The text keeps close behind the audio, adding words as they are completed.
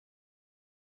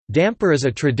Damper is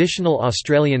a traditional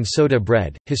Australian soda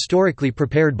bread, historically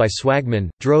prepared by swagmen,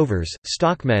 drovers,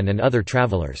 stockmen and other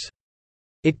travellers.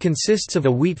 It consists of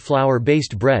a wheat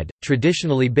flour-based bread,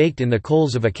 traditionally baked in the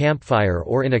coals of a campfire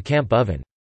or in a camp oven.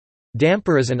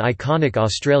 Damper is an iconic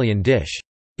Australian dish.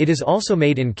 It is also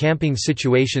made in camping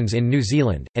situations in New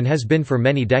Zealand, and has been for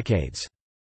many decades.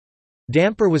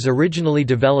 Damper was originally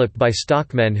developed by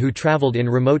stockmen who travelled in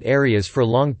remote areas for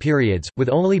long periods, with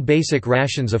only basic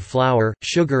rations of flour,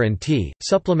 sugar and tea,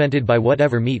 supplemented by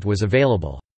whatever meat was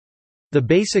available. The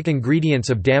basic ingredients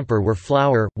of damper were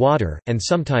flour, water, and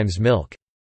sometimes milk.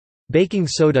 Baking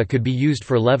soda could be used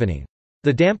for leavening.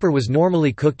 The damper was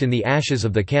normally cooked in the ashes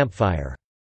of the campfire.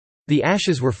 The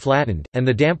ashes were flattened, and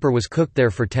the damper was cooked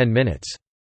there for 10 minutes.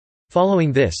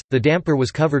 Following this, the damper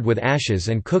was covered with ashes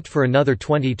and cooked for another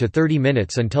 20 to 30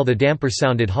 minutes until the damper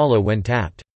sounded hollow when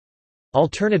tapped.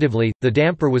 Alternatively, the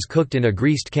damper was cooked in a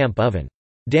greased camp oven.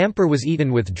 Damper was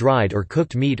eaten with dried or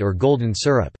cooked meat or golden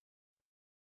syrup.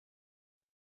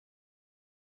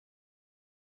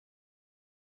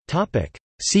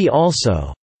 See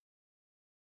also: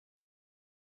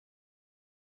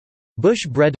 Bush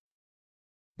bread,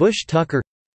 bush tucker,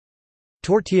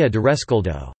 tortilla de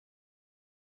rescoldo.